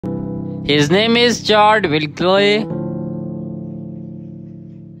His name is Tfue.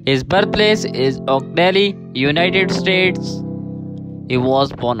 His birthplace is Oak Delhi, United States. He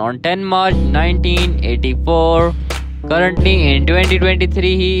was born on 10 March 1984. Currently in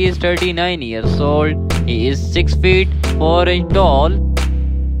 2023, he is 39 years old. He is 6 feet 4 inches tall.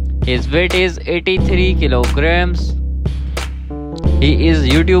 His weight is 83 kilograms. He is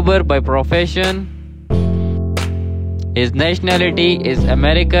YouTuber by profession. His nationality is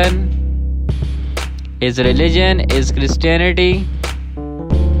American. His religion is Christianity.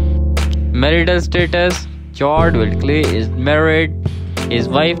 Marital status: Tfue is married. His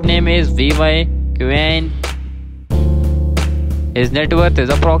wife name is VY Queen. His net worth is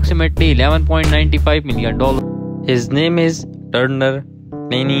approximately $11.95 million. His name is Turner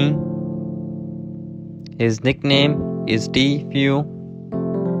Penny. His nickname is Tfue.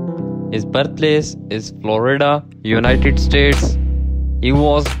 His birthplace is Florida, United States. He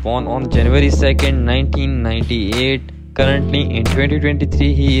was born on January 2nd, 1998. Currently in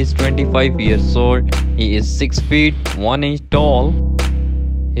 2023, he is 25 years old. He is 6 feet 1 inch tall.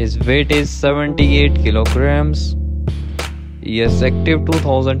 His weight is 78 kilograms. He is active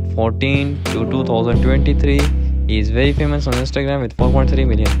 2014 to 2023. He is very famous on Instagram with 4.3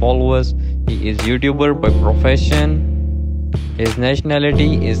 million followers. He is YouTuber by profession. His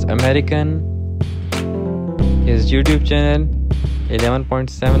nationality is American. His YouTube channel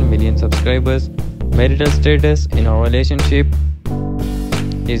 11.7 million subscribers. Marital status: in a relationship.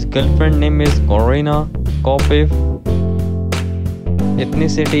 His girlfriend name is Corina Kopif.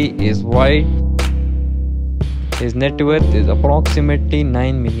 Ethnicity is white. His net worth is approximately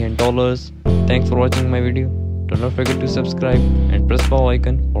 $9 million. Thanks for watching my video. Do not forget to subscribe and press the bell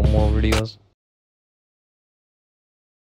icon for more videos.